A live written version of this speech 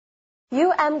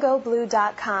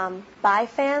UMGoBlue.com. By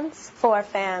fans, for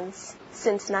fans.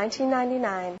 Since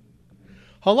 1999.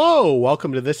 Hello,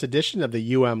 welcome to this edition of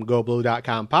the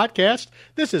UMGoBlue.com podcast.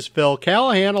 This is Phil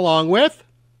Callahan along with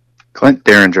Clint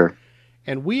Derringer.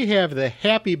 And we have the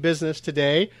happy business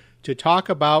today to talk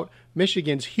about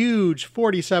Michigan's huge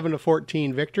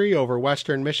 47-14 victory over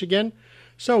Western Michigan.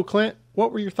 So, Clint,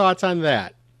 what were your thoughts on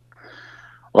that?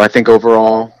 Well, I think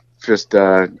overall, just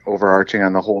overarching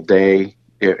on the whole day,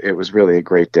 it was really a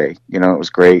great day. You know, it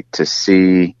was great to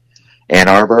see Ann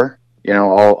Arbor, you know,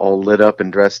 all lit up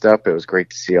and dressed up. It was great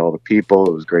to see all the people.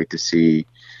 It was great to see,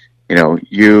 you know,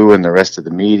 you and the rest of the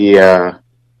media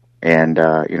and,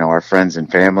 you know, our friends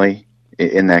and family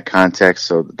in that context.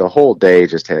 So the whole day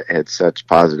just had such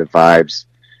positive vibes,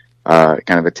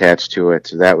 kind of attached to it.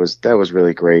 So that was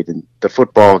really great. And the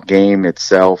football game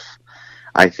itself,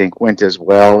 I think, went as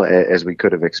well as we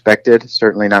could have expected.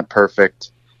 Certainly not perfect.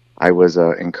 I was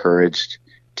encouraged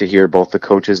to hear both the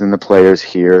coaches and the players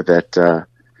hear that,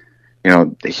 you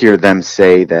know, hear them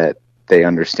say that they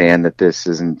understand that this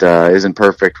isn't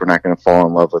perfect. We're not going to fall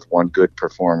in love with one good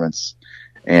performance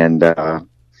and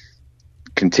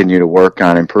continue to work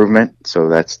on improvement. So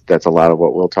that's a lot of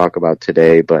what we'll talk about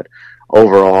today. But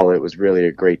overall, it was really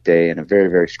a great day and a very,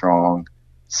 very strong,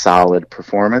 solid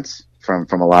performance from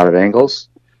a lot of angles.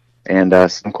 And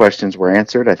some questions were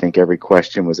answered. I think every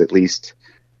question was at least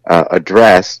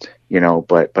addressed, you know,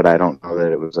 but I don't know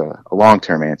that it was a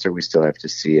long-term answer. We still have to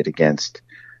see it against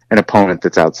an opponent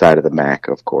that's outside of the MAC,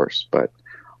 of course. But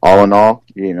all in all,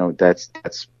 you know, that's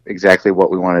exactly what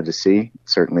we wanted to see.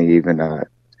 Certainly even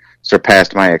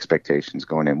surpassed my expectations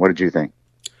going in. What did you think?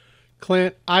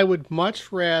 Clint, I would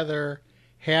much rather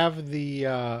have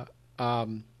the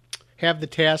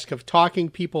task of talking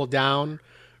people down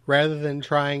rather than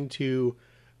trying to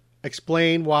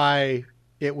explain why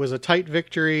it was a tight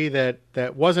victory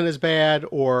that wasn't as bad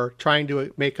or trying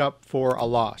to make up for a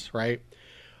loss, right?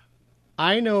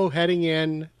 I know heading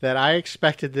in that I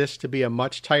expected this to be a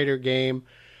much tighter game.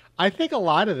 I think a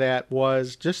lot of that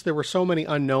was just there were so many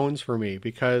unknowns for me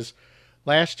because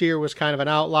last year was kind of an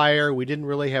outlier. We didn't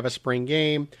really have a spring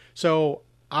game. So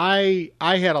I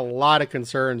had a lot of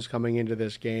concerns coming into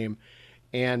this game,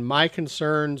 and my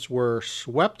concerns were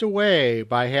swept away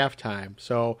by halftime.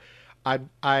 So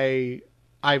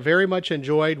I very much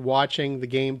enjoyed watching the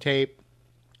game tape.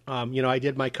 You know, I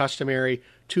did my customary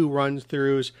 2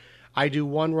 run-throughs. I do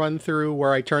one run-through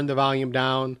where I turn the volume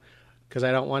down because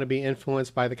I don't want to be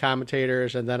influenced by the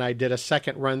commentators, and then I did a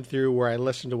second run-through where I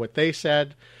listened to what they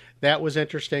said. That was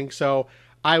interesting. So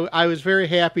I was very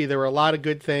happy. There were a lot of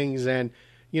good things, and,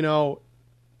 you know,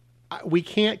 we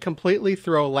can't completely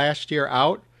throw last year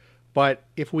out, but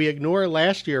if we ignore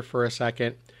last year for a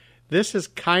second, this is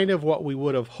kind of what we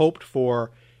would have hoped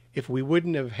for if we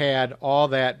wouldn't have had all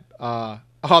that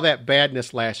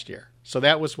badness last year. So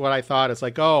that was what I thought. It's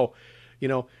like, oh, you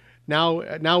know,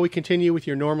 now we continue with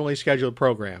your normally scheduled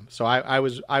program. So I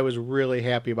was really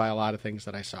happy by a lot of things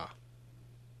that I saw.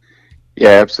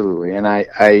 Yeah, absolutely. And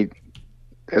I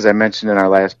as I mentioned in our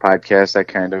last podcast, I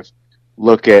kind of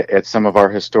look at some of our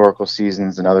historical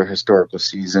seasons and other historical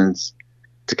seasons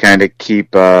to kind of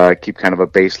keep kind of a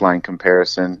baseline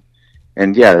comparison.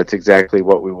 And yeah, that's exactly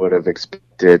what we would have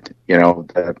expected. You know,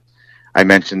 I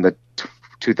mentioned the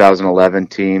 2011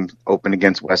 team opened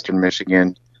against Western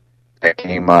Michigan. That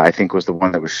game, I think, was the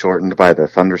one that was shortened by the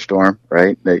thunderstorm,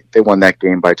 right? They won that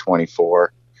game by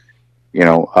 24. You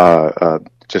know,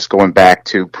 just going back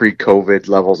to pre-COVID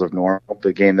levels of normal,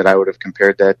 the game that I would have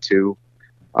compared that to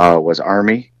was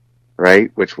Army,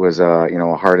 right? Which was, you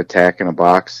know, a heart attack in a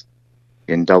box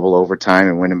in double overtime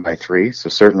and winning by 3. So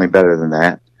certainly better than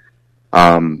that.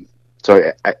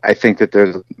 So I think that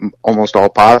there's almost all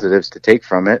positives to take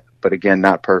from it, but again,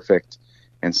 not perfect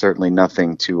and certainly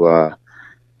nothing to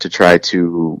try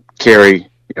to carry,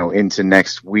 you know, into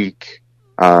next week.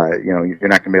 You know, you're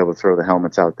not going to be able to throw the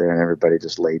helmets out there and everybody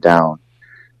just lay down.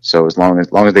 So as long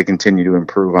as they continue to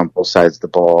improve on both sides of the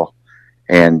ball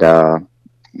and,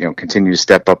 you know, continue to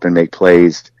step up and make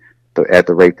plays at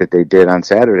the rate that they did on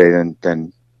Saturday,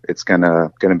 then it's going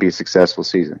to be a successful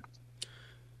season.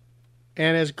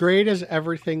 And as great as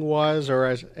everything was,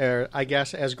 or I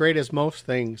guess as great as most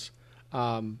things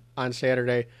on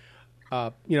Saturday,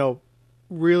 you know,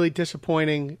 really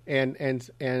disappointing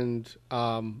and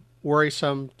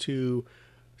worrisome to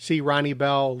see Ronnie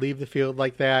Bell leave the field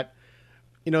like that.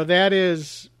 You know, that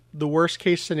is the worst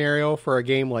case scenario for a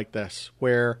game like this,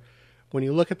 where when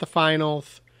you look at the final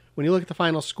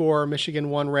score, Michigan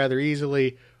won rather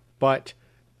easily, but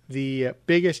the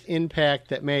biggest impact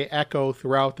that may echo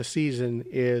throughout the season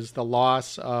is the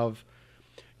loss of,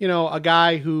 you know, a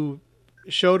guy who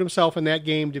showed himself in that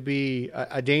game to be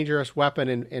a dangerous weapon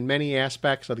in many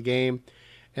aspects of the game.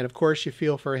 And of course, you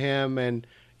feel for him, and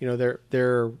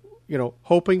they're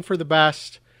hoping for the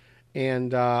best.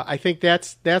 And I think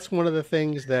that's one of the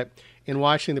things that in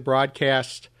watching the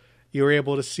broadcast, you were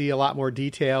able to see a lot more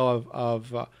detail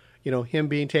of him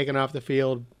being taken off the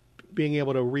field, being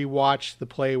able to rewatch the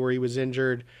play where he was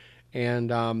injured,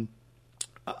 and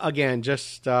again,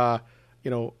 just a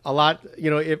lot.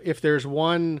 If there's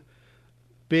one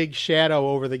big shadow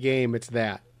over the game, it's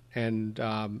that. And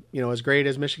as great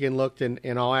as Michigan looked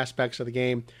in all aspects of the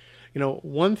game,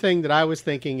 one thing that I was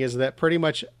thinking is that pretty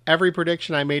much every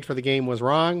prediction I made for the game was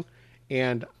wrong,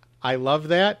 and I love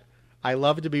that. I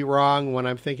love to be wrong when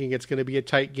I'm thinking it's going to be a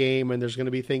tight game and there's going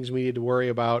to be things we need to worry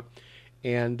about.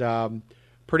 And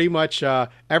pretty much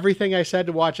everything I said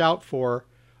to watch out for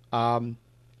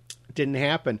didn't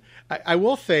happen. I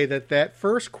will say that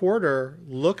first quarter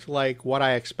looked like what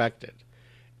I expected.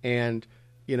 And,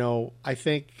 I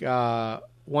think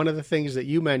one of the things that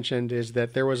you mentioned is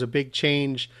that there was a big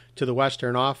change to the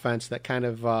Western offense that kind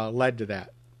of led to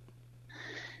that.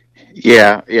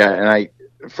 Yeah. And I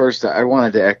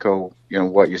wanted to echo,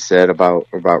 what you said about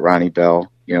Ronnie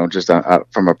Bell, just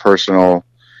from a personal,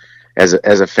 as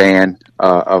a fan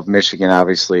of Michigan,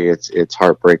 obviously it's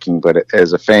heartbreaking, but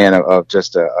as a fan of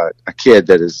just a kid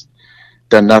that has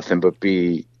done nothing but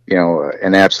be,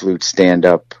 an absolute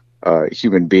stand-up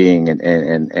human being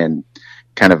and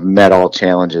kind of met all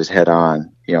challenges head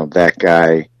on, that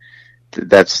guy,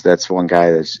 that's one guy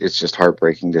it's just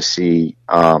heartbreaking to see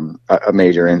a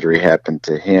major injury happen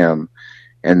to him.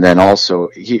 And then also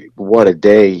what a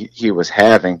day he was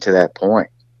having to that point.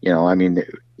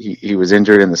 He was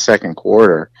injured in the second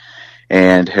quarter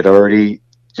and had already,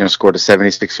 scored a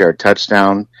 76-yard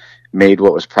touchdown, made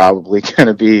what was probably going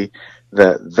to be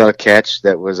the catch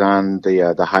that was on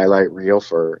the highlight reel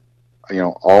for,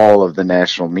 all of the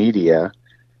national media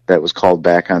that was called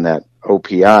back on that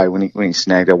OPI when he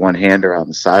snagged a one-hander on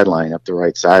the sideline, up the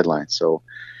right sideline. So,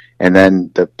 and then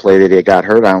the play that he got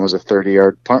hurt on was a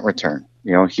 30-yard punt return.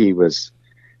 He was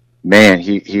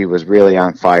really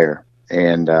on fire,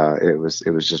 and it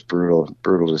was just brutal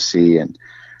to see. And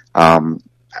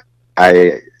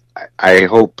I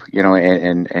hope,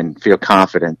 and feel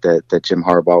confident that Jim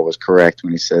Harbaugh was correct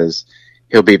when he says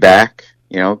he'll be back,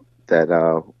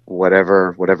 that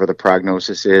whatever the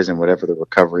prognosis is and whatever the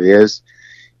recovery is,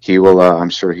 he will, I'm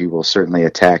sure he will certainly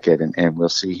attack it, and we'll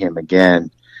see him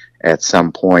again at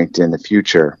some point in the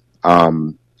future,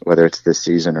 whether it's this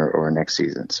season or next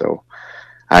season. So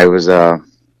I was, my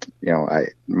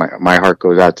heart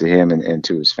goes out to him and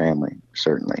to his family,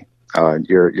 certainly.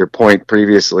 Your point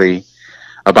previously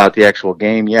about the actual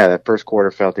game, yeah, that first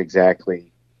quarter felt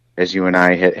exactly as you and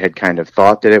I had kind of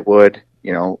thought that it would.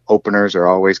 Openers are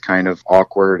always kind of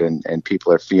awkward, and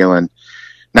people are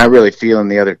not really feeling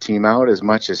the other team out as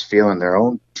much as feeling their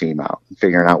own team out,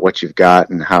 figuring out what you've got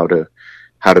and how to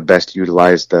best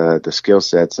utilize the skill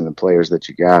sets and the players that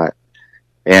you got.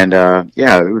 And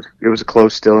it was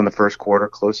close still in the first quarter,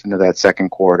 close into that second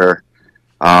quarter.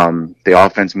 The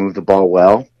offense moved the ball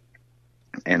well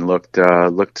and looked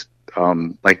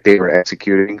like they were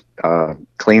executing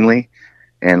cleanly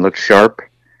and looked sharp.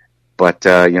 But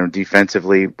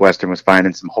defensively, Western was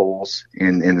finding some holes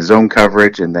in the zone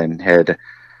coverage, and then had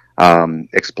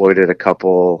exploited a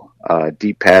couple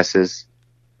deep passes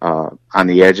on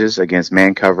the edges against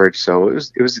man coverage. So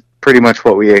it was pretty much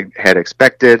what we had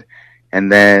expected.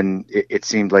 And then it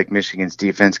seemed like Michigan's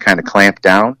defense kind of clamped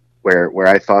down where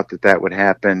I thought that would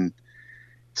happen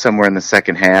somewhere in the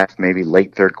second half, maybe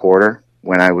late third quarter,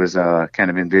 when I was kind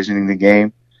of envisioning the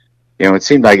game. It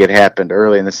seemed like it happened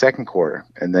early in the second quarter.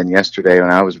 And then yesterday when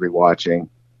I was rewatching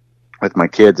with my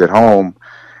kids at home,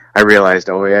 I realized,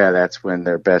 oh yeah, that's when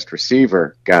their best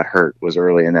receiver got hurt, was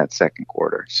early in that second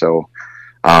quarter. So,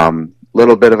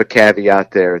 little bit of a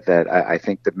caveat there that I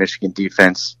think the Michigan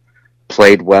defense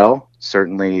played well,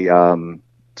 certainly,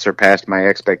 surpassed my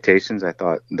expectations. I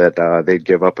thought that, they'd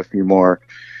give up a few more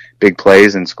big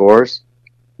plays and scores,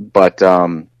 but,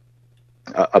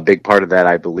 a big part of that,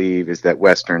 I believe, is that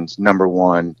Western's number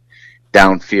one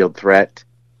downfield threat,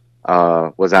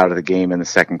 was out of the game in the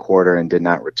second quarter and did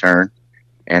not return.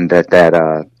 And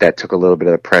that took a little bit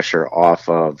of the pressure off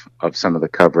of some of the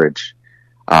coverage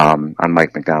on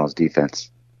Mike McDonald's defense.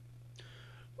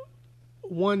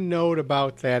 One note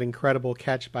about that incredible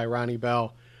catch by Ronnie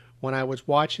Bell. When I was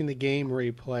watching the game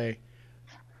replay,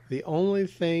 the only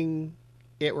thing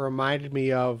it reminded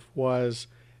me of was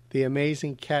the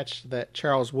amazing catch that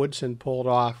Charles Woodson pulled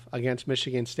off against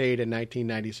Michigan State in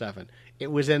 1997.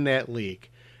 It was in that league.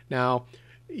 Now,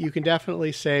 you can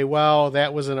definitely say, well,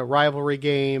 that was in a rivalry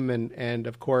game, and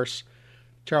of course,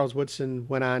 Charles Woodson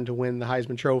went on to win the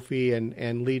Heisman Trophy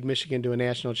and lead Michigan to a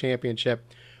national championship.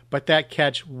 But that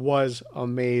catch was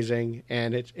amazing,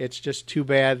 and it's just too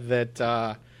bad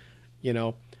that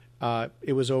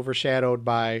it was overshadowed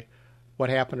by what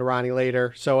happened to Ronnie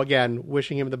later. So again,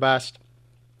 wishing him the best.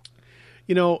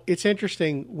 It's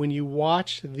interesting when you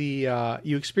watch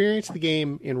you experience the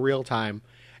game in real time,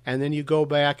 and then you go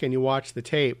back and you watch the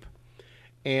tape,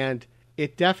 and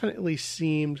it definitely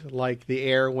seemed like the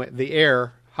air went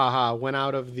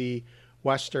out of the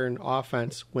Western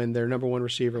offense when their number one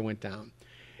receiver went down.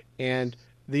 And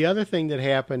the other thing that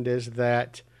happened is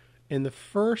that in the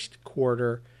first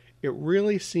quarter, it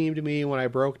really seemed to me when I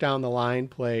broke down the line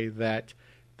play that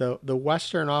the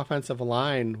Western offensive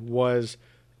line was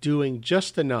doing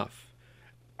just enough.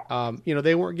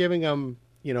 They weren't giving them,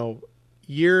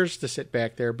 years to sit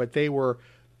back there, but they were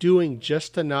doing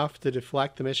just enough to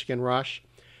deflect the Michigan rush.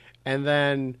 And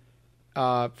then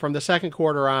from the second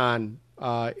quarter on,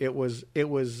 it was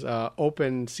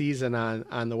open season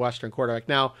on the Western quarterback.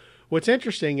 Now, what's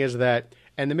interesting is that,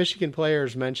 and the Michigan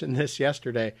players mentioned this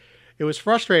yesterday, it was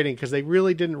frustrating because they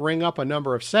really didn't ring up a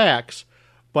number of sacks,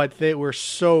 but they were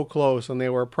so close and they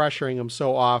were pressuring him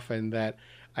so often that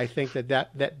I think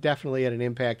that definitely had an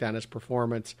impact on his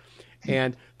performance.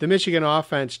 And the Michigan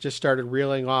offense just started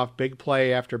reeling off big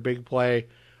play after big play.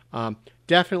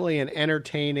 Definitely an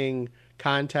entertaining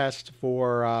contest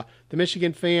for the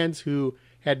Michigan fans who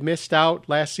had missed out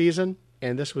last season,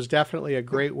 and this was definitely a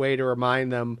great way to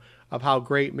remind them of how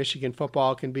great Michigan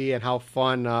football can be and how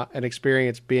fun an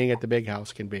experience being at the Big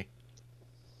House can be.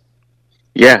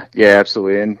 Yeah,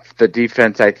 absolutely. And the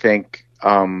defense, I think,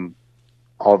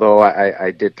 although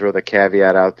I did throw the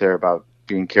caveat out there about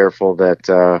being careful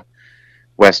that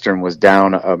Western was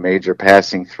down a major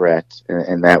passing threat,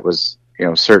 and that was,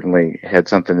 certainly had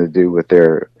something to do with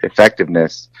their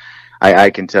effectiveness. I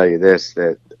can tell you this,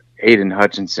 that Aiden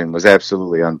Hutchinson was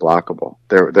absolutely unblockable.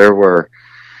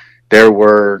 There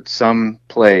were some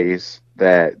plays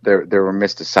that there were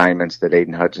missed assignments that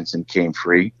Aiden Hutchinson came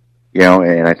free,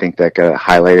 and I think that got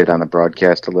highlighted on the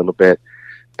broadcast a little bit.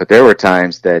 But there were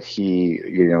times that he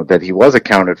was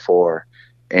accounted for,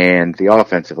 and the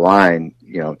offensive line,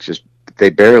 just they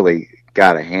barely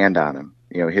got a hand on him.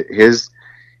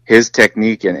 His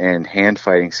technique and hand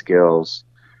fighting skills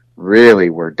really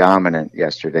were dominant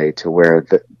yesterday, to where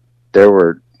there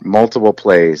were multiple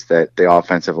plays that the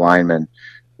offensive linemen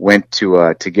went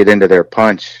to get into their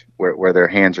punch where their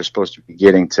hands are supposed to be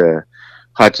getting to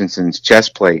Hutchinson's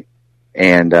chest plate,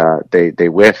 and they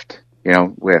whiffed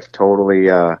totally,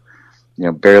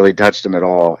 barely touched him at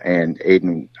all, and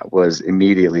Aiden was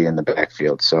immediately in the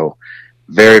backfield. So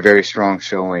very, very strong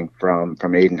showing from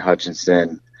Aiden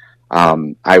Hutchinson.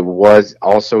 I was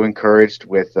also encouraged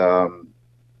with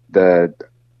the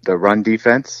run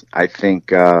defense. I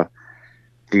think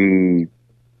it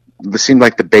seemed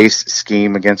like the base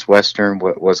scheme against Western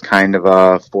was kind of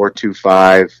a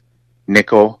 4-2-5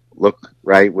 nickel look,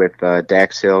 right, with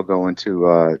Dax Hill going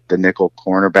to the nickel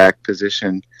cornerback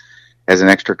position as an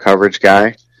extra coverage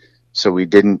guy. So we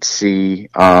didn't see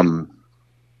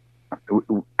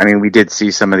we did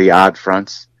see some of the odd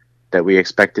fronts that we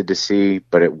expected to see,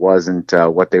 but it wasn't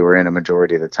what they were in a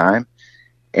majority of the time.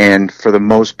 And for the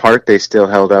most part, they still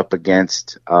held up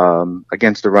against the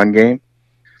run game.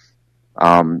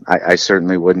 I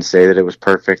certainly wouldn't say that it was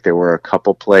perfect. There were a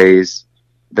couple plays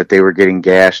that they were getting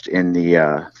gashed in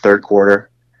the third quarter.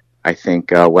 I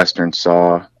think Western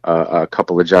saw a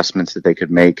couple adjustments that they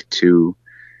could make to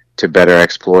better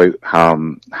exploit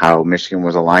how Michigan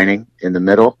was aligning in the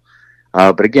middle.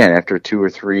 But again, after 2 or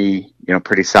 3,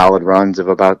 pretty solid runs of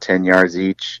about 10 yards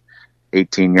each,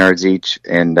 18 yards each,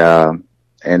 and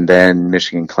then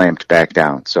Michigan clamped back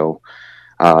down. So,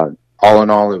 all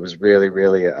in all, it was really,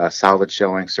 really a solid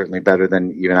showing, certainly better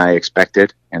than even I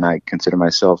expected. And I consider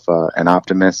myself an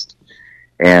optimist.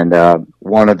 And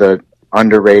one of the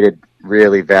underrated,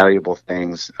 really valuable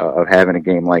things of having a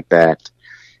game like that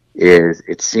is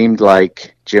it seemed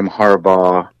like Jim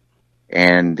Harbaugh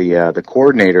and the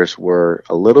coordinators were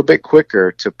a little bit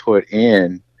quicker to put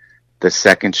in the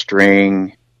second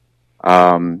string,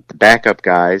 the backup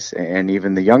guys, and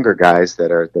even the younger guys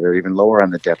that are even lower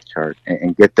on the depth chart,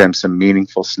 and get them some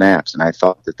meaningful snaps. And I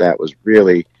thought that was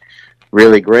really,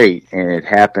 really great. And it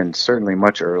happened certainly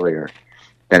much earlier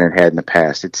than it had in the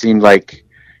past. It seemed like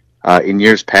in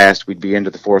years past we'd be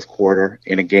into the fourth quarter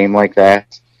in a game like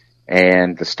that,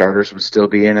 and the starters would still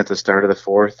be in at the start of the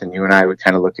fourth, and you and I would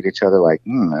kind of look at each other like,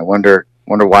 I wonder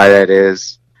why that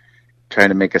is, trying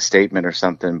to make a statement or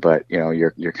something, but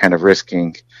you're kind of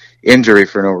risking injury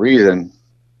for no reason.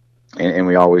 and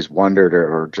we always wondered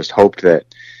or just hoped that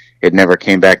it never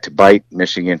came back to bite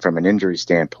Michigan from an injury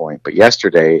standpoint. But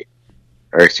Saturday,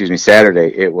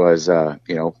 it was, a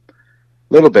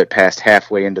little bit past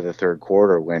halfway into the third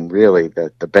quarter when really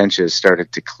the benches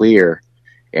started to clear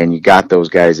and you got those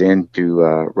guys into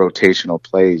rotational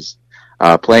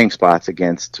playing spots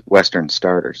against Western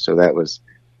starters. So that was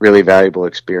really valuable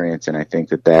experience, and I think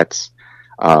that's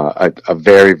a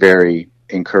very, very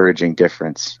encouraging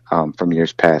difference from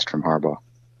years past from Harbaugh.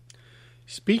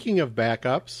 Speaking of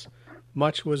backups,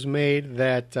 much was made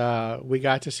that we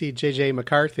got to see J.J.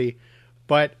 McCarthy,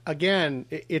 but again,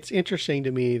 it's interesting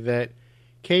to me that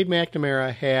Cade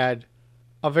McNamara had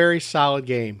a very solid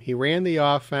game. He ran the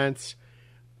offense,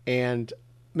 and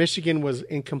Michigan was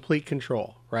in complete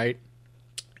control, right?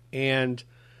 And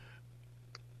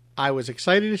I was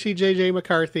excited to see J.J.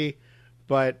 McCarthy,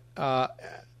 but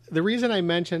the reason I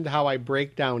mentioned how I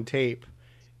break down tape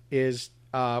is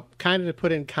kind of to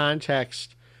put in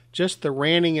context just the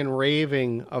ranting and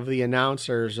raving of the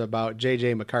announcers about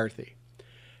J.J. McCarthy.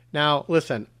 Now,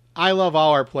 listen, I love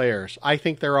all our players. I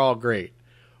think they're all great.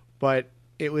 But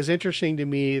it was interesting to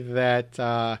me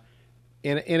that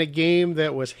in a game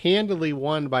that was handily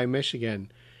won by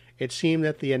Michigan, it seemed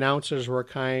that the announcers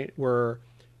were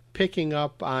picking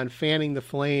up on fanning the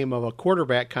flame of a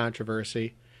quarterback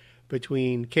controversy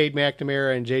between Cade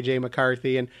McNamara and J.J.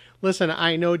 McCarthy. And listen,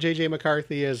 I know J.J.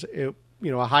 McCarthy is a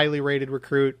highly rated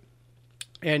recruit.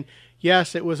 And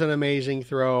yes, it was an amazing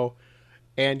throw.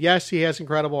 And yes, he has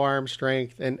incredible arm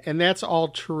strength. And that's all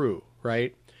true,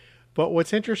 right? But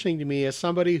what's interesting to me as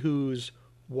somebody who's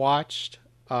watched,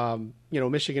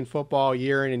 Michigan football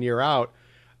year in and year out,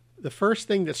 the first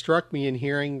thing that struck me in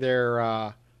hearing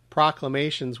their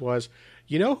proclamations was,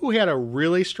 who had a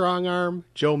really strong arm?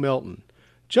 Joe Milton.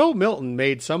 Joe Milton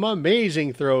made some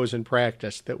amazing throws in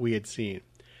practice that we had seen.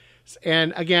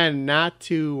 And again, not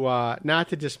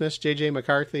to dismiss J.J.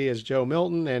 McCarthy as Joe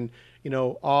Milton, and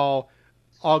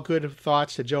all good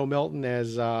thoughts to Joe Milton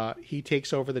as he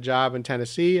takes over the job in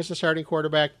Tennessee as the starting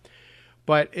quarterback.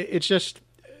 But it's just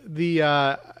the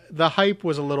hype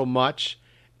was a little much,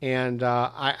 and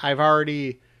I've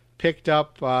already picked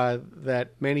up that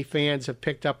many fans have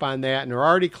picked up on that and are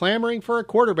already clamoring for a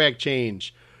quarterback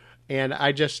change. And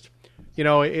I just,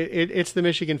 it's the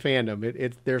Michigan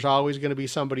fandom. There's always going to be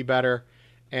somebody better.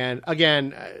 And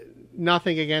again,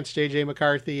 nothing against J.J.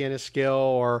 McCarthy and his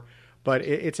skill, but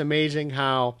it's amazing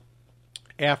how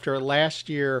after last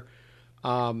year,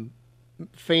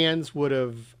 fans would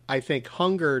have, I think,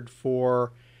 hungered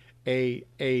for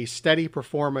a steady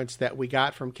performance that we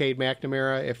got from Cade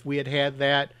McNamara. If we had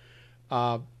that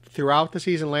throughout the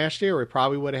season last year, we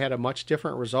probably would have had a much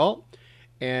different result.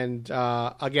 And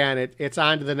again, it's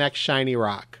on to the next shiny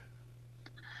rock.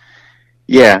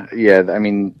 Yeah. I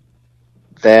mean,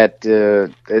 that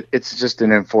it's just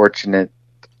an unfortunate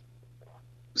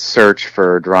search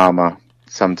for drama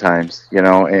sometimes, and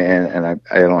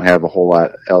I don't have a whole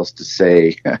lot else to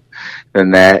say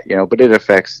than that, but it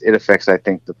affects, I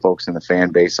think, the folks in the fan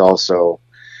base also.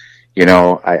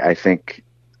 I think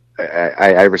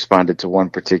I responded to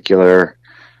one particular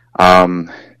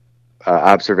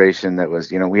observation that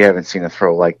was, we haven't seen a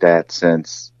throw like that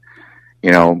since,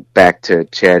 back to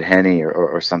Chad Henne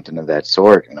or something of that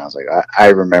sort. And I was like, I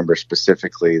remember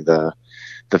specifically the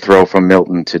throw from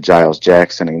Milton to Giles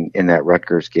Jackson in that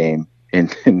Rutgers game in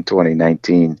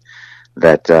 2019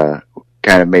 that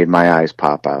kind of made my eyes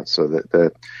pop out. So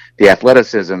the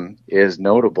athleticism is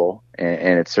notable,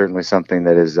 and it's certainly something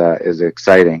that is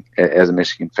exciting as a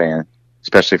Michigan fan,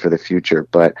 especially for the future.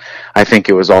 But I think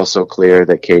it was also clear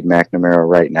that Cade McNamara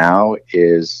right now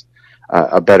is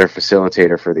a better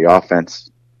facilitator for the offense.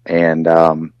 And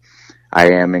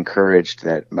I am encouraged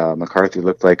that McCarthy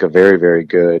looked like a very, very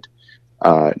good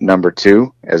number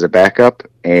two as a backup,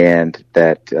 and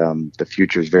that the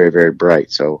future is very, very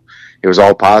bright. So it was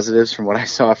all positives from what I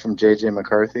saw from J.J.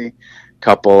 McCarthy.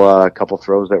 Couple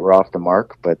throws that were off the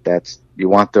mark, but you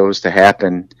want those to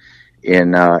happen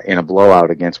in a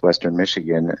blowout against Western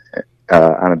Michigan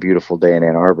on a beautiful day in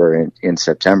Ann Arbor in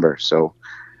September. So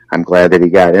I'm glad that he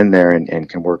got in there and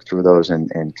can work through those and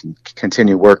can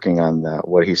continue working on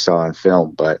what he saw in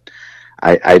film. But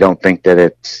I don't think that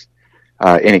it's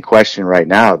any question right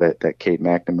now that Cade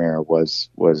McNamara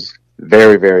was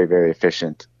very, very, very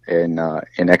efficient in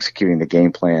executing the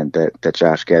game plan that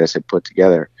Josh Gattis had put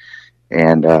together.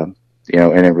 And, and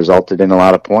it resulted in a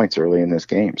lot of points early in this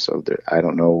game. So I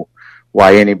don't know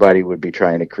why anybody would be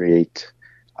trying to create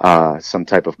some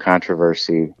type of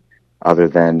controversy other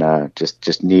than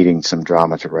just needing some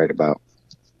drama to write about.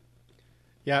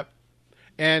 Yep.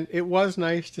 And it was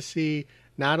nice to see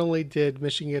not only did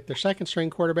Michigan get their second string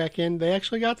quarterback in, they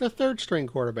actually got their third string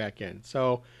quarterback in.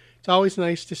 So it's always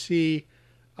nice to see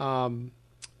the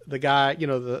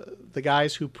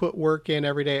guys who put work in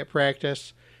every day at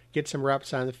practice get some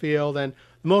reps on the field. And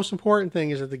the most important thing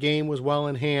is that the game was well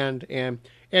in hand. And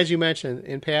as you mentioned,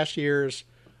 in past years,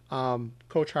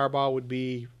 Coach Harbaugh would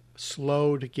be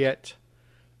slow to get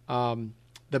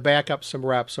the backup some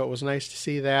reps. So it was nice to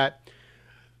see that.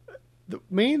 The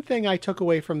main thing I took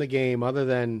away from the game, other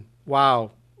than,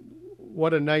 wow,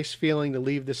 what a nice feeling to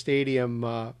leave the stadium,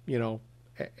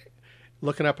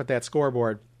 looking up at that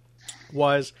scoreboard,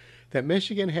 was that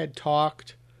Michigan had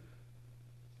talked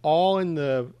all in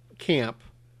the camp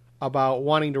about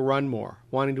wanting to run more,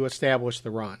 wanting to establish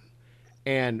the run.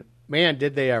 And, man,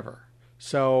 did they ever.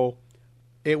 So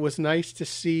it was nice to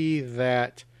see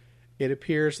that it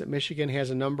appears that Michigan has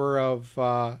a number of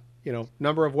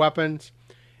weapons.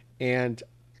 And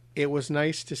it was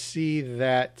nice to see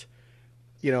that,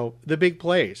 the big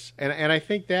plays. And I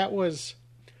think that was,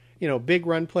 big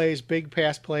run plays, big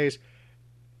pass plays.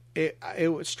 It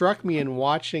struck me in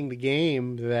watching the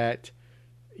game that,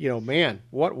 man,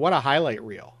 what a highlight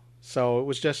reel. So it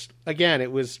was just, again,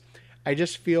 I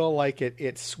just feel like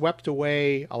it swept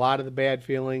away a lot of the bad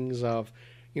feelings of,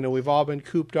 we've all been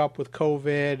cooped up with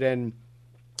COVID, and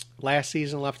last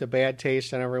season left a bad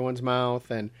taste in everyone's mouth.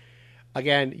 And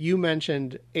again, you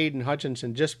mentioned Aiden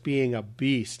Hutchinson just being a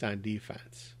beast on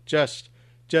defense, just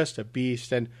a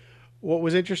beast. And what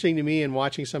was interesting to me in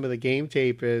watching some of the game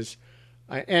tape is,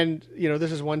 and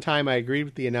this is one time I agreed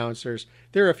with the announcers,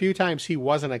 there are a few times he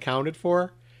wasn't accounted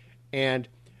for. And,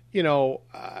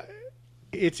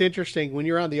 it's interesting when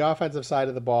you're on the offensive side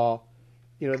of the ball,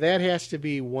 that has to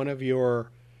be one of your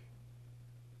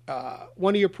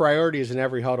priorities in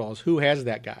every huddle is who has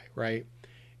that guy, right?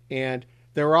 And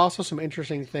there were also some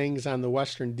interesting things on the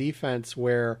Western defense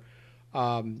where,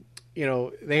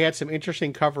 they had some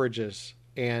interesting coverages.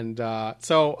 And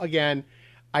so, again,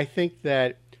 I think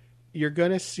that you're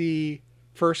going to see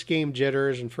first game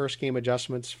jitters and first game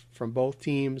adjustments from both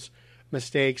teams,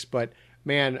 mistakes. But,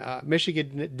 man,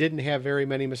 Michigan didn't have very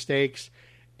many mistakes.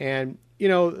 And,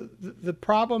 the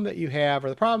problem that you have, or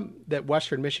the problem that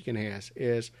Western Michigan has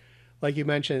is, like you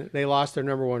mentioned, they lost their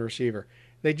number one receiver.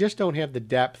 They just don't have the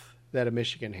depth that a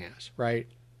Michigan has, right?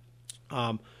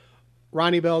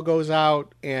 Ronnie Bell goes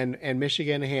out, and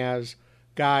Michigan has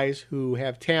guys who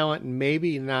have talent and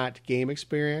maybe not game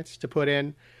experience to put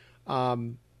in.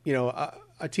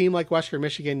 A team like Western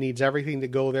Michigan needs everything to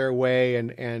go their way,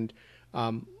 and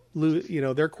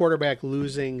their quarterback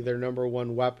losing their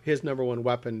his number one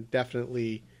weapon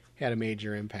definitely had a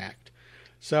major impact.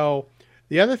 So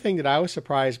the other thing that I was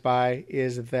surprised by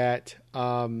is that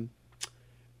the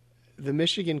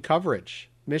Michigan coverage.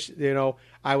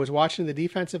 I was watching the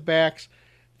defensive backs.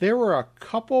 There were a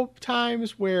couple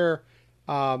times where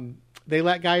they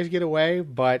let guys get away,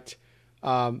 but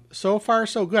so far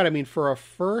so good. I mean, for a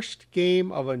first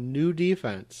game of a new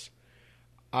defense,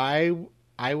 I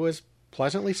was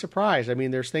pleasantly surprised. I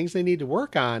mean, there's things they need to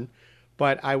work on,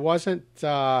 but I wasn't.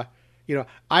 I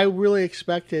really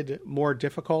expected more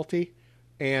difficulty,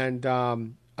 and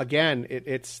again,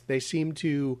 they seem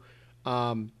to.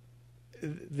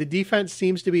 The defense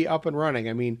seems to be up and running.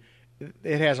 I mean,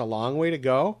 it has a long way to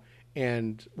go,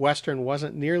 and Western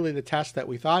wasn't nearly the test that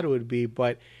we thought it would be.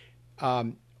 But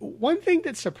one thing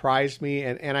that surprised me,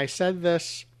 and I said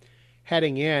this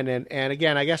heading in, and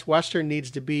again, I guess Western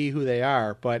needs to be who they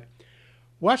are, but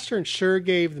Western sure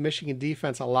gave the Michigan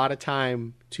defense a lot of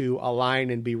time to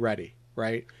align and be ready,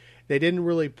 right? They didn't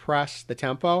really press the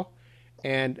tempo,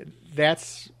 and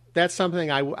that's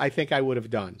something I think I would have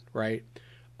done, right?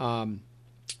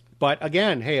 But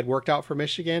again, hey, it worked out for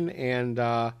Michigan, and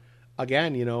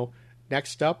again,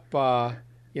 next up,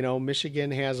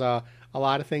 Michigan has a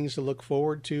lot of things to look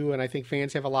forward to, and I think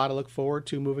fans have a lot to look forward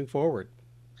to moving forward.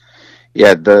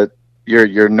 Yeah,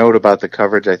 your note about the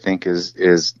coverage, I think,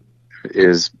 is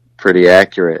pretty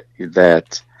accurate.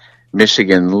 That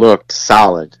Michigan looked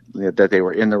solid, that they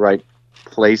were in the right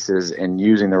places and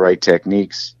using the right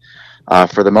techniques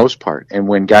for the most part. And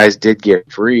when guys did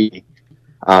get free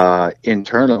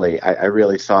internally, I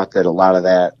really thought that a lot of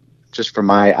that, just from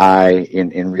my eye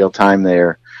in real time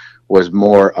there, was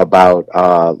more about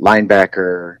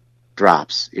linebacker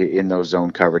drops in those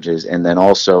zone coverages, and then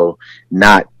also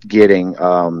not getting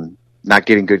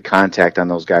good contact on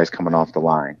those guys coming off the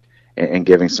line, and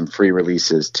giving some free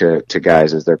releases to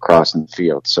guys as they're crossing the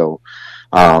field. So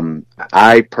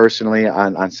I personally,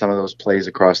 on some of those plays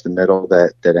across the middle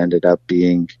that ended up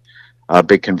being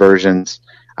big conversions,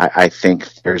 I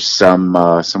think there's some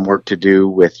work to do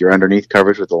with your underneath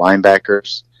coverage with the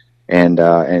linebackers,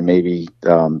 and maybe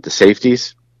the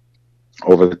safeties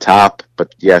over the top.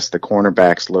 But yes, the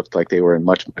cornerbacks looked like they were in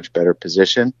much, much better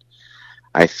position.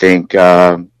 I think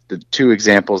the two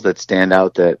examples that stand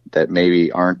out that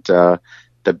maybe aren't the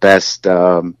best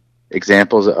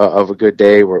examples of a good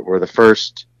day were the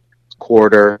first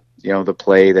quarter, the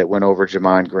play that went over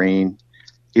Jamon Green.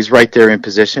 He's right there in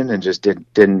position and just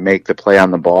didn't make the play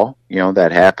on the ball.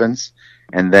 That happens.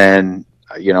 And then,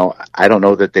 I don't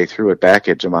know that they threw it back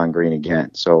at Jamon Green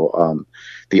again. So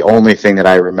the only thing that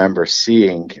I remember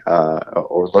seeing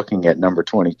or looking at number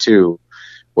 22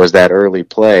 was that early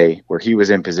play where he was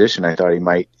in position. I thought he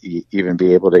might even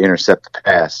be able to intercept the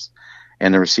pass.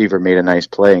 And the receiver made a nice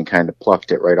play and kind of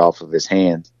plucked it right off of his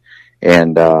hand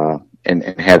and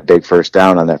had a big first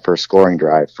down on that first scoring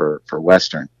drive for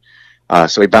Western.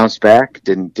 So he bounced back,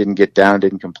 didn't get down,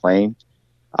 didn't complain.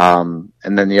 And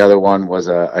then the other one was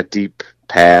a deep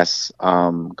pass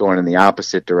going in the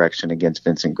opposite direction against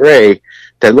Vincent Gray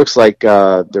that looks like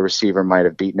the receiver might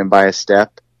have beaten him by a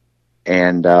step.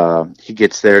 And he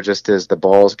gets there just as the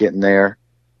ball's getting there.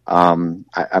 I'm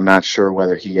not sure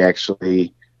whether he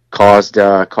actually caused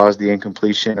the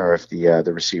incompletion or if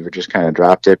the receiver just kind of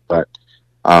dropped it. But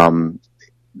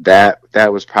that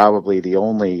was probably the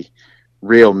only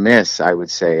real miss, I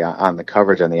would say, on the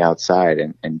coverage on the outside.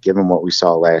 And given what we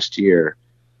saw last year,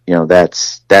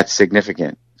 that's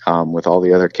significant. With all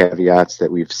the other caveats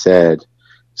that we've said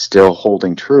still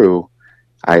holding true,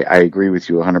 I agree with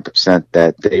you 100%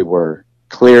 that they were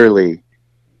clearly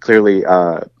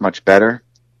much better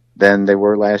than they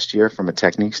were last year from a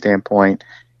technique standpoint.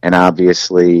 And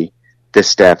obviously, this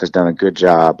staff has done a good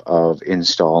job of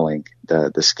installing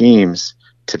the schemes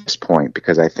to this point,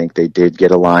 because I think they did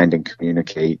get aligned and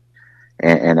communicate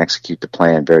and execute the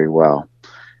plan very well.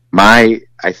 I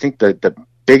think the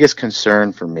biggest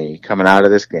concern for me coming out of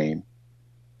this game,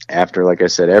 after, like I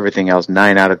said, everything else,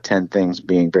 9 out of 10 things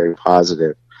being very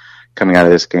positive coming out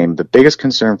of this game, the biggest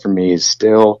concern for me is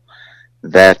still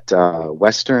that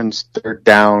Western's third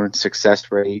down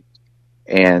success rate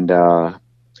and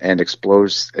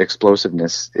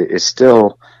explosiveness is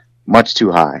still much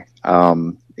too high.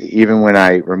 Even when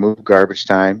I remove garbage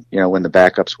time, when the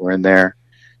backups were in there,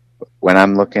 when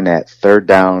I'm looking at third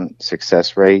down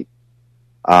success rate,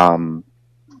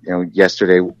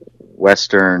 yesterday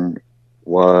Western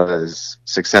was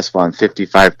successful on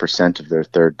 55% of their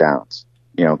third downs,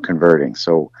 converting.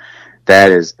 So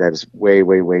that is way,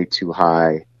 way, way too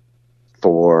high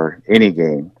for any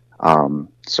game.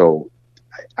 So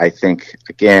I think,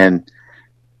 again,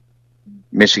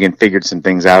 Michigan figured some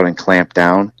things out and clamped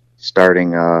down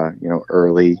starting,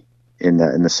 early in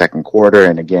the second quarter.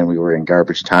 And again, we were in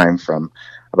garbage time from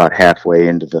about halfway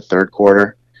into the third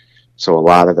quarter. So a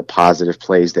lot of the positive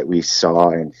plays that we saw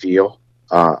and feel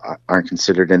aren't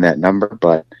considered in that number.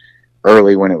 But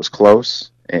early, when it was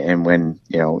close and when,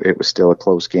 it was still a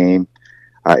close game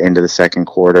into the second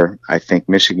quarter, I think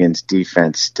Michigan's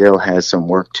defense still has some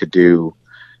work to do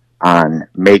on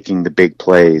making the big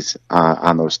plays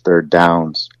on those third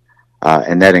downs.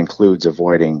 And that includes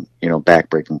avoiding,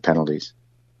 backbreaking penalties.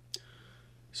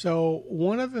 So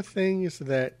one of the things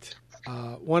that,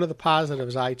 one of the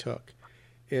positives I took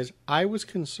is I was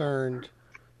concerned,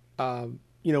 when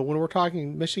we're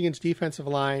talking Michigan's defensive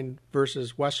line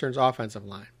versus Western's offensive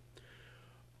line.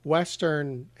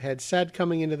 Western had said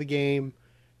coming into the game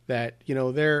that,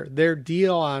 their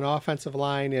deal on offensive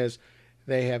line is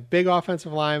they have big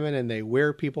offensive linemen and they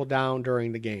wear people down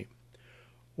during the game.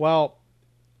 Well,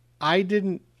 I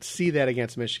didn't see that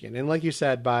against Michigan. And like you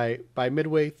said, by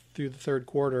midway through the third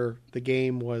quarter, the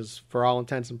game was, for all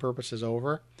intents and purposes,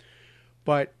 over.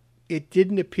 But it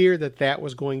didn't appear that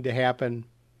was going to happen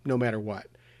no matter what.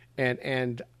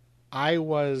 And I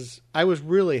was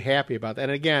really happy about that.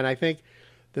 And again, I think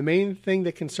the main thing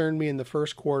that concerned me in the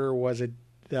first quarter was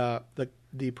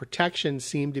the protection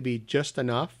seemed to be just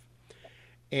enough.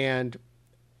 And,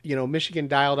 Michigan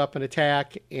dialed up an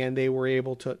attack and they were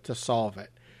able to solve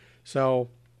it. So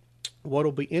what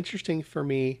will be interesting for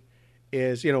me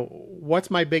is, what's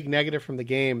my big negative from the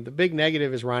game? The big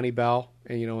negative is Ronnie Bell,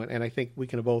 and, and I think we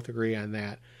can both agree on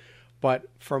that. But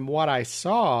from what I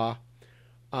saw,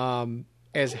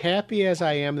 as happy as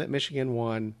I am that Michigan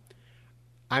won,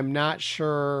 I'm not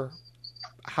sure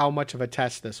how much of a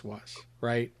test this was,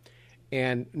 right?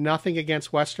 And nothing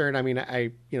against Western. I mean,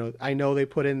 I know they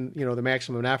put in, the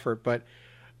maximum effort, but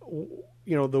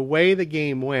the way the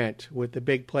game went with the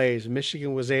big plays,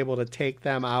 Michigan was able to take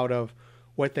them out of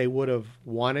what they would have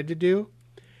wanted to do.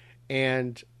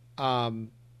 And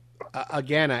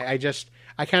again,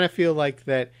 I kind of feel like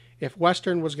that if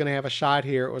Western was going to have a shot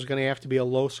here, it was going to have to be a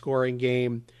low-scoring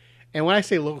game, And when I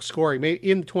say low scoring, maybe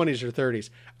in the 20s or 30s,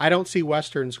 I don't see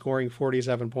Western scoring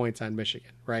 47 points on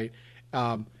Michigan, right?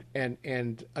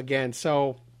 And again,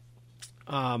 so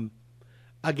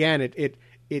again, it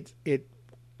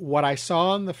what I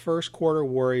saw in the first quarter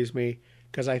worries me,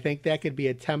 because I think that could be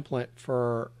a template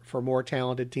for more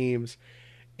talented teams.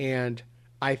 And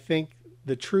I think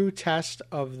the true test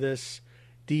of this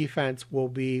defense will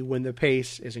be when the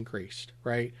pace is increased,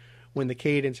 right? When the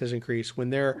cadence is increased, when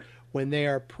they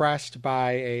are pressed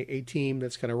by a team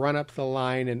that's going to run up the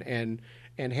line and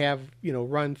have,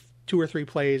 run 2 or 3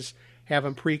 plays, have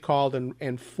them pre-called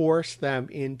and force them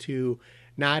into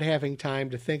not having time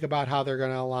to think about how they're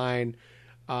going to align,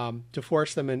 to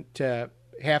force them to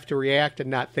have to react and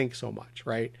not think so much,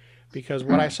 right? Because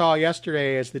what I saw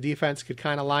yesterday is the defense could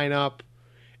kind of line up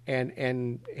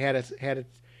and had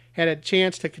a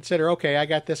chance to consider, okay, I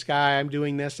got this guy, I'm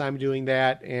doing this, I'm doing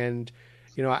that, and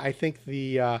I think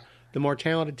the more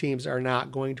talented teams are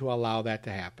not going to allow that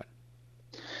to happen.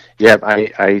 Yeah,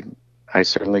 I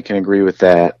certainly can agree with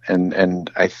that, and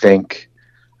I think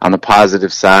on the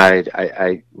positive side,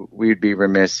 we'd be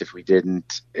remiss if we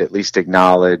didn't at least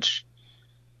acknowledge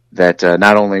that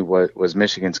not only was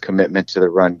Michigan's commitment to the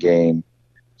run game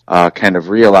kind of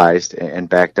realized and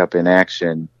backed up in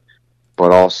action,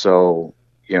 but also,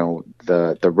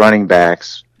 the running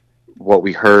backs, what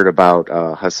we heard about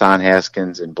Hassan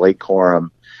Haskins and Blake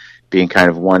Corum being kind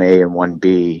of 1A and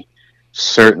 1B,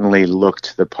 certainly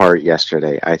looked the part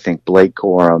yesterday. I think Blake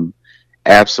Corum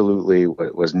absolutely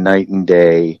was night and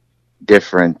day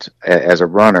different as a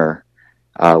runner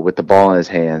with the ball in his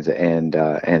hands and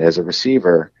as a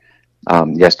receiver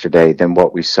yesterday than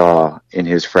what we saw in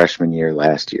his freshman year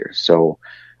last year. So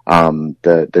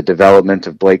the development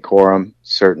of Blake Corum,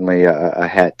 certainly a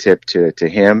hat tip to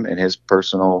him and his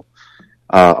personal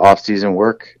off-season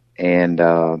work. And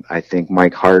I think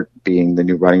Mike Hart, being the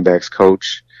new running backs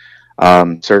coach,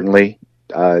 certainly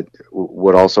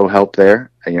would also help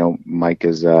there. Mike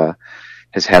has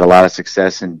had a lot of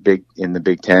success in the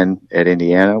Big Ten at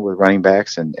Indiana with running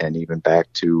backs, and even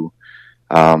back to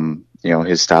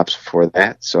his stops before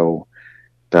that. So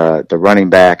the running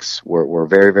backs were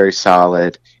very, very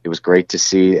solid. It was great to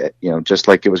see, just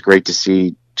like it was great to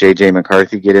see J.J.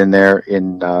 McCarthy get in there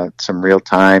in some real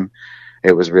time.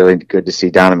 It was really good to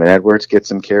see Donovan Edwards get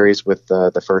some carries with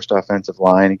the first offensive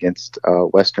line against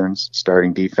Western's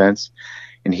starting defense.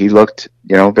 And he looked,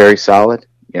 very solid.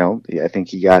 I think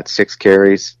he got 6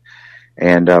 carries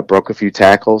and broke a few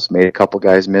tackles, made a couple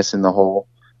guys miss in the hole,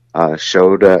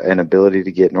 showed an ability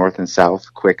to get north and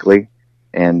south quickly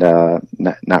and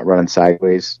not running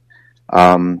sideways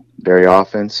very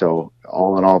often. So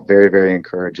all in all, very, very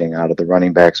encouraging out of the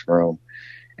running backs room.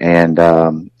 And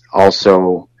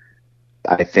also,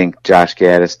 I think Josh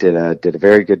Gaddis did a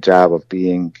very good job of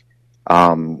being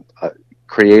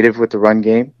creative with the run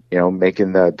game,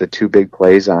 making the 2 big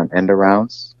plays on end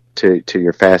arounds to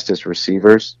your fastest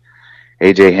receivers,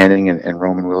 AJ Henning and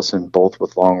Roman Wilson, both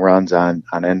with long runs on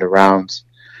end arounds,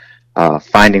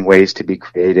 finding ways to be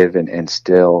creative and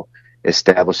still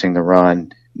establishing the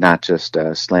run, not just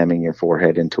slamming your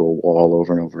forehead into a wall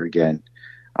over and over again.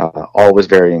 All was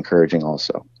very encouraging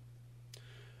also.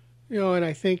 And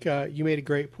I think you made a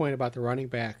great point about the running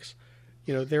backs.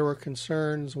 There were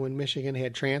concerns when Michigan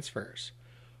had transfers.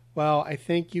 Well, I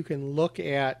think you can look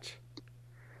at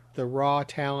the raw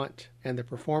talent and the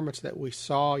performance that we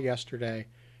saw yesterday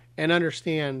and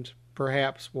understand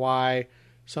perhaps why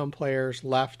some players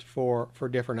left for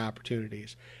different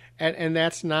opportunities. And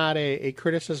that's not a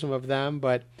criticism of them,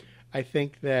 but I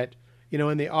think that,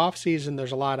 in the off season,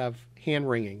 there's a lot of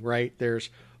hand-wringing, right? There's,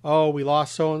 oh, we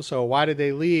lost so-and-so. Why did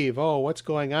they leave? Oh, what's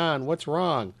going on? What's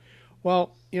wrong?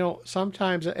 Well,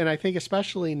 sometimes, and I think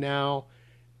especially now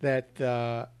that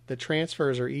the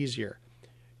transfers are easier,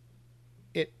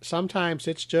 sometimes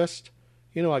it's just,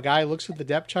 a guy looks at the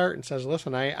depth chart and says,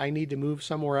 listen, I need to move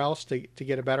somewhere else to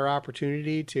get a better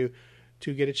opportunity to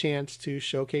get a chance to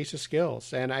showcase his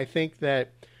skills. And I think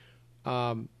that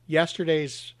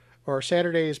Saturday's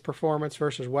performance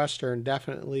versus Western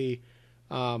definitely,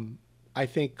 I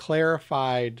think,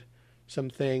 clarified some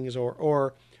things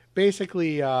or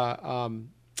basically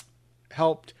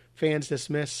helped fans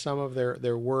dismiss some of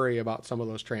their worry about some of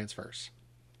those transfers.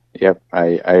 Yep, I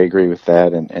agree with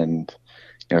that. And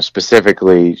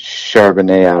specifically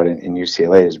Charbonnet out in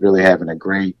UCLA is really having a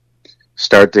great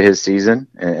start to his season,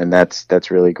 and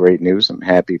that's really great news. I'm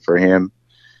happy for him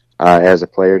as a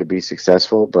player to be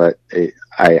successful, but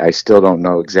I still don't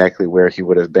know exactly where he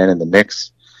would have been in the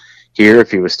mix here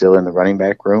if he was still in the running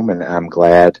back room, and I'm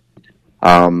glad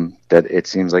that it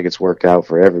seems like it's worked out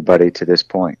for everybody to this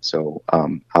point. So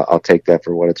I'll take that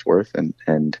for what it's worth,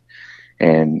 and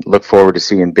and look forward to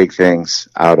seeing big things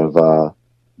out of the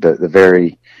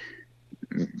very,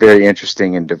 very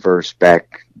interesting and diverse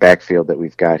backfield that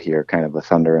we've got here, kind of a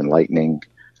thunder and lightning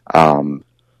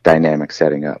dynamic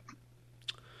setting up.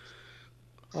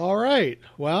 All right.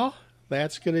 Well,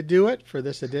 that's going to do it for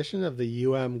this edition of the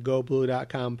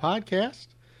UMGoBlue.com podcast.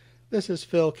 This is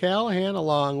Phil Callahan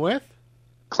along with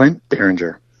Clint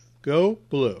Derringer. Go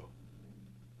Blue.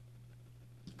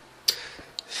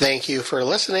 Thank you for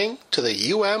listening to the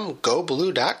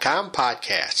UMGoBlue.com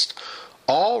podcast.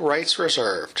 All rights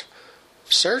reserved.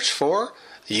 Search for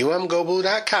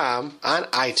UMGoBlue.com on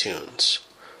iTunes.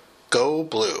 Go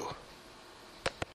Blue.